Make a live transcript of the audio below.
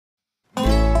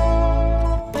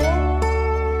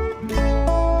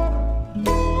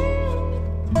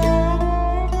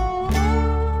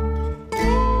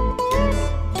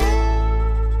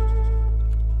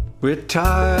We're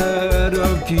tired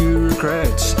of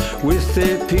bureaucrats with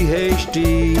their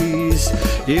PhDs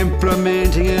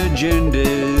implementing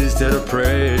agendas that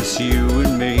oppress you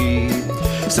and me.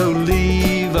 So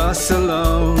leave us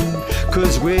alone,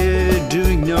 'cause we're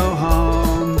doing no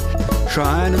harm,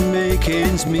 trying to make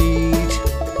ends meet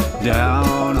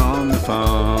down on the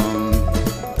farm.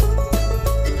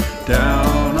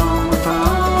 Down on the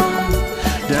farm,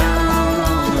 down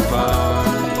on the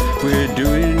farm, we're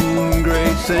doing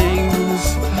great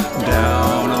things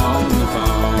down on the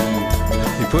farm.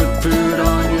 You put food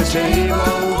on your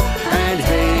table and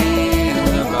hay in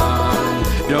the barn.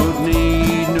 Don't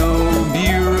need no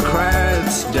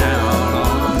bureaucrats down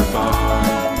on the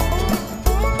farm.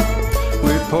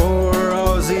 We're poor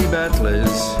Aussie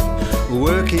battlers,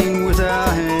 working with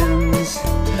our hands,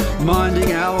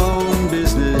 minding our own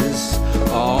business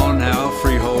on our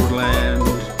freehold land.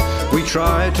 We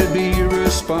try to be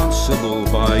responsible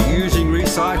by using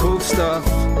recycled stuff.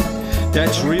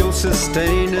 That's real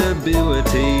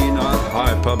sustainability, not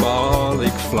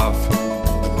hyperbolic fluff.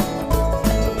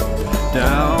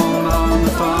 Down on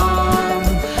the farm,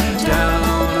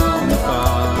 down on the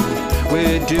farm,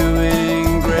 we're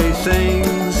doing great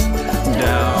things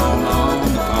down on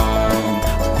the farm.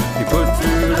 You put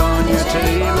food on your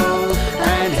table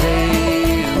and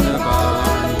hay in the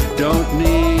barn. Don't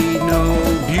need no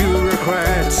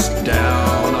bureaucrats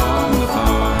down on the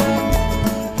farm.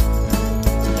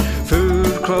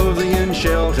 Food, clothing and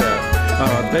shelter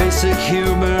are basic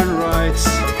human rights,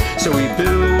 so we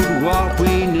build what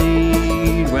we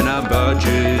need when our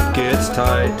budget gets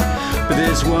tight. But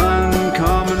there's one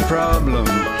common problem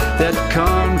that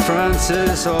confronts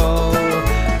us all.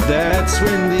 That's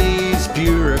when these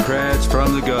bureaucrats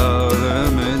from the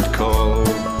government call.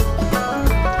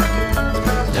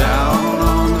 Down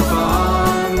on the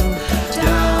farm,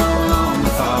 down on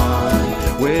the farm,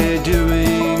 we're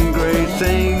doing great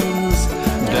things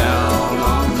down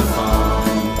on the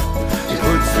farm. You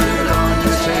put food on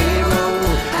your table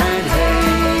and hay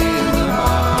in the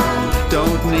barn.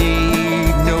 Don't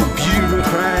need no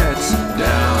bureaucrats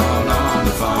down on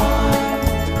the farm.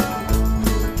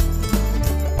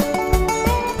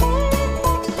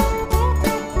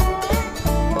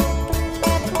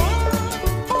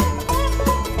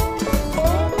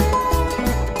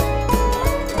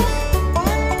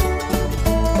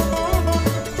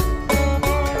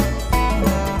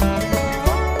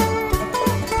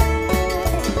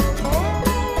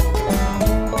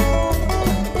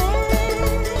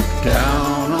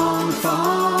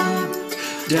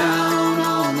 Down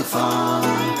on the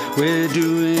farm, we're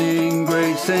doing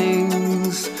great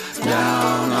things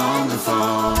down on the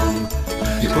farm.